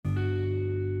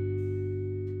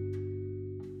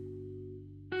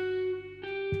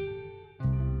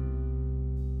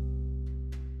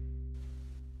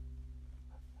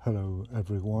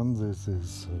everyone. This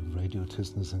is Radio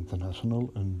Tisnes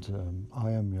International, and I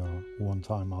am your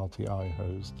one-time RTI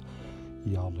host,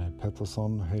 Jarle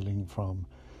Pettersson, hailing from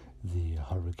the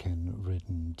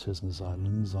hurricane-ridden Tisnes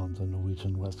Islands on the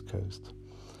Norwegian west coast.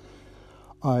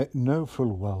 I know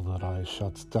full well that I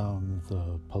shut down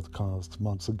the podcast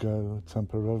months ago,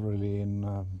 temporarily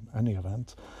in any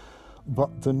event,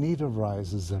 but the need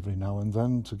arises every now and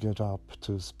then to get up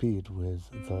to speed with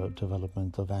the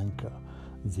development of Anchor,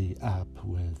 the app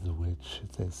with which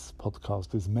this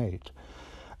podcast is made.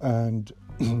 And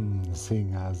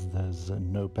seeing as there's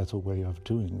no better way of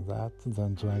doing that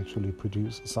than to actually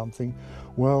produce something,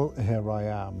 well, here I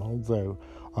am, although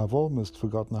I've almost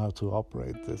forgotten how to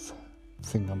operate this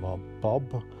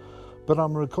thingamabob. But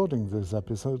I'm recording this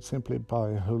episode simply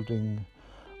by holding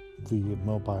the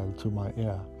mobile to my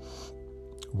ear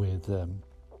with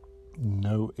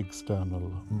no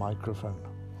external microphone.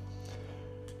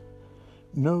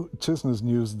 No Tisnes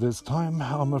news this time,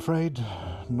 I'm afraid.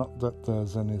 Not that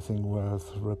there's anything worth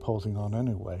reporting on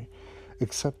anyway,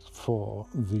 except for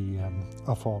the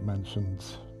aforementioned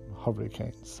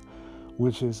hurricanes,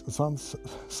 which is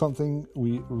something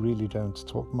we really don't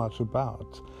talk much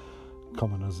about,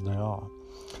 common as they are.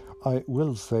 I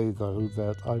will say, though,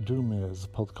 that I do miss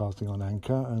podcasting on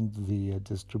Anchor and the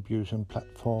distribution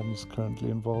platforms currently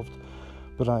involved,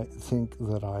 but I think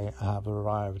that I have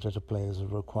arrived at a place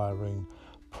requiring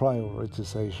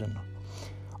prioritization.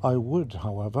 I would,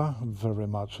 however, very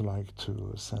much like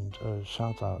to send a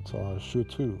shout-out, or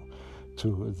shutu,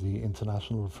 to the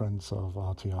international friends of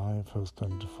RTI, first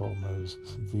and foremost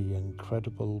the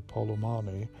incredible Paul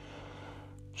O'Mahony,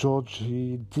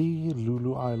 Georgie D,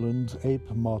 Lulu Island,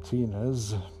 Ape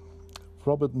Martinez,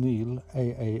 Robert Neal,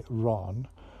 A.A. Ron,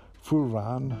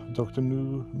 Furan, Dr.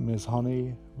 Nu, Miss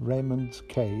Honey, Raymond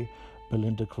K,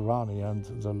 Belinda Karani, and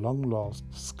the long-lost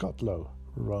Scott Lowe,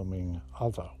 roaming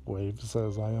other waves,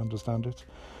 as I understand it,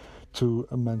 to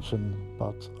mention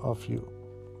but a few.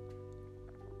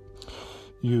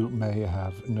 You may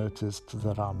have noticed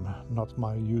that I'm not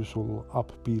my usual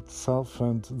upbeat self,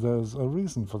 and there's a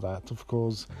reason for that, of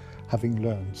course, having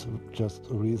learned just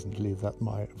recently that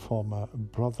my former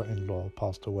brother-in-law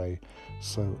passed away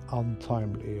so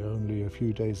untimely only a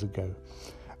few days ago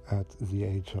at the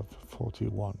age of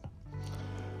 41.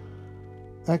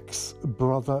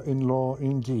 Ex-brother-in-law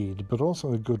indeed, but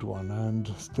also a good one, and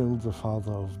still the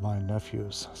father of my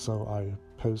nephews, so I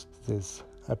post this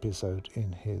episode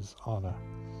in his honor.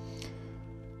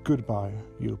 Goodbye,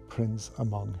 you prince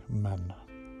among men.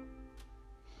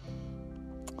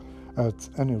 At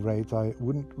any rate, I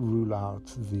wouldn't rule out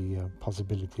the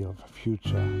possibility of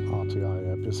future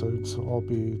RTI episodes,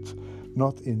 albeit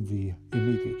not in the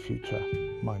immediate future,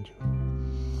 mind you.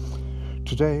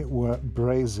 Today we're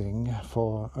bracing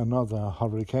for another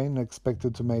hurricane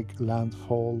expected to make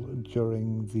landfall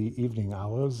during the evening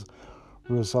hours,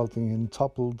 resulting in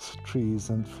toppled trees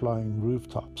and flying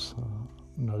rooftops,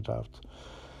 no doubt.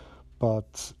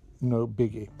 But no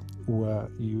biggie, we're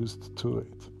used to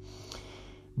it.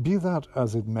 Be that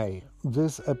as it may,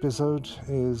 this episode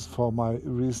is for my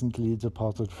recently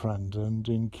departed friend, and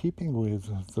in keeping with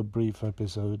the brief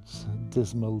episode's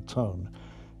dismal tone,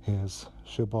 here's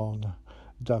Siobhan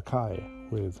Dakai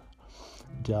with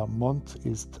Der Mond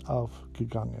ist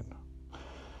aufgegangen.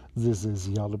 This is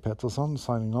Jarle Pettersson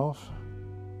signing off.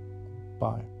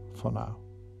 Bye for now.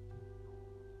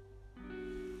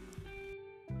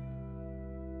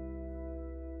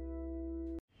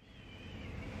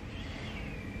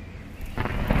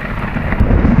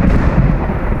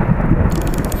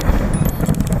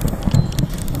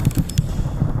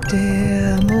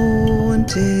 Der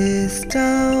Mond ist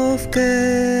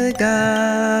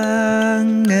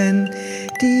aufgegangen,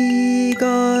 die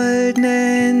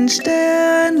goldenen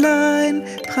Sternlein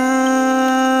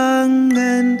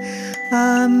prangen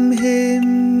am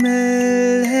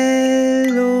Himmel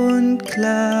hell und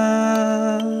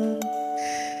klar.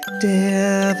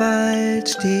 Der Wald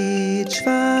steht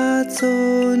schwarz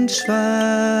und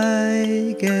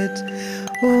schweiget,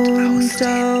 und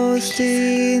aus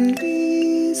den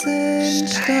Wiesen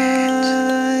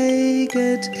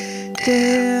steiget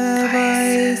der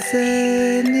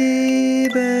weiße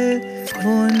Nebel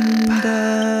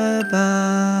wunderbar.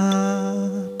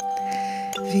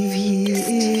 Wie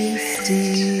ist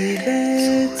die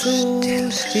Welt so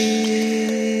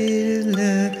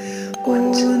stille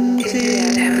und in der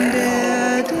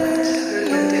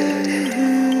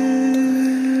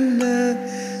Dämmerhöhle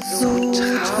so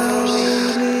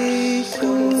traurig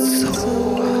und so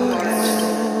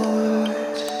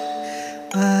hold,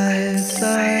 als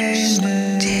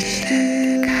eine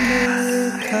stille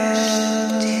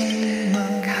Kammer,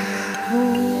 wo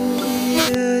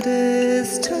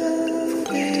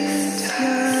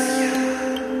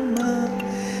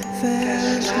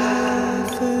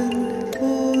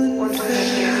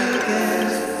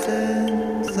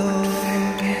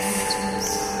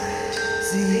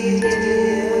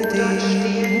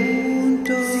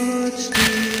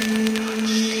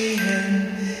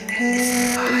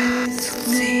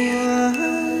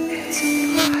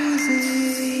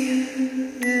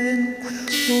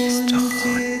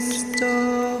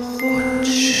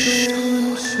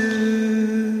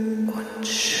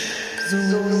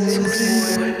so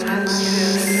sind manche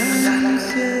Sachen,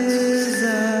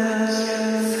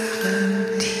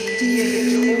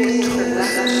 die Trost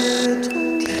machen,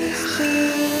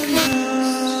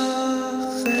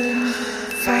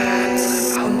 weil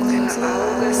Auge in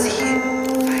Auge sehen,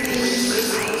 weil ich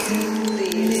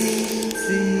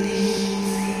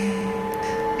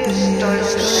wir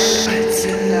stolz als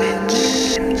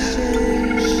Menschen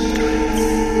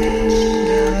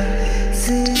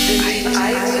sind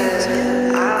alte,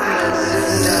 arme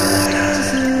Sünder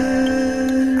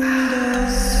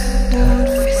und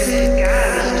wissen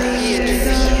gar nicht viel.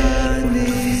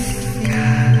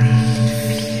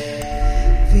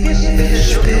 Wir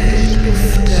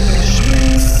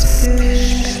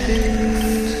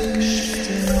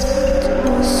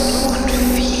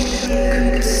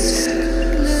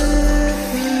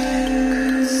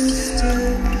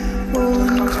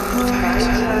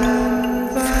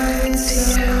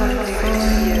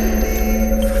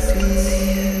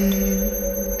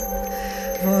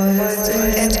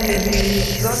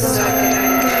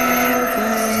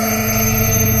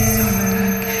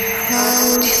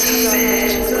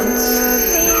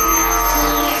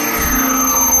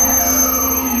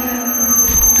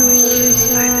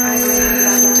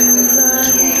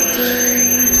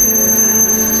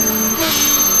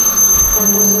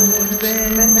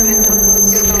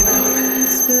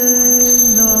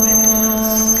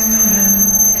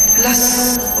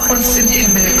Lass uns in den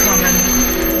Himmel kommen.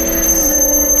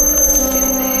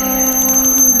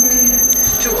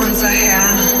 Du unser Herr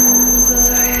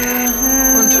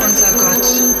und unser Gott.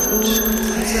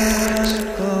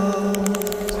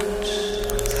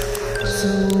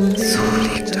 So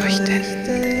legt euch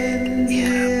denn,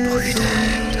 ihr Brüder,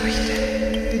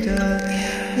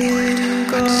 in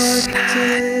Gottes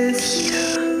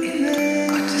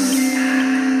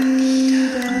nahe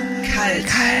nieder.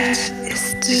 Kalt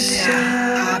ist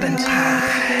der Abendtag.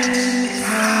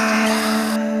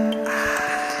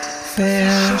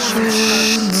 Verschont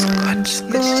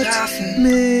Gott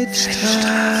mit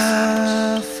Strafen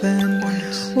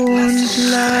und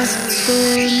lasst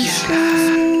uns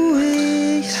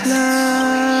ruhig schlafen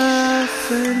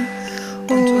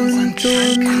und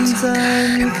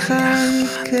unseren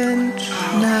kranken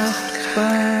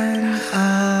Nachbarn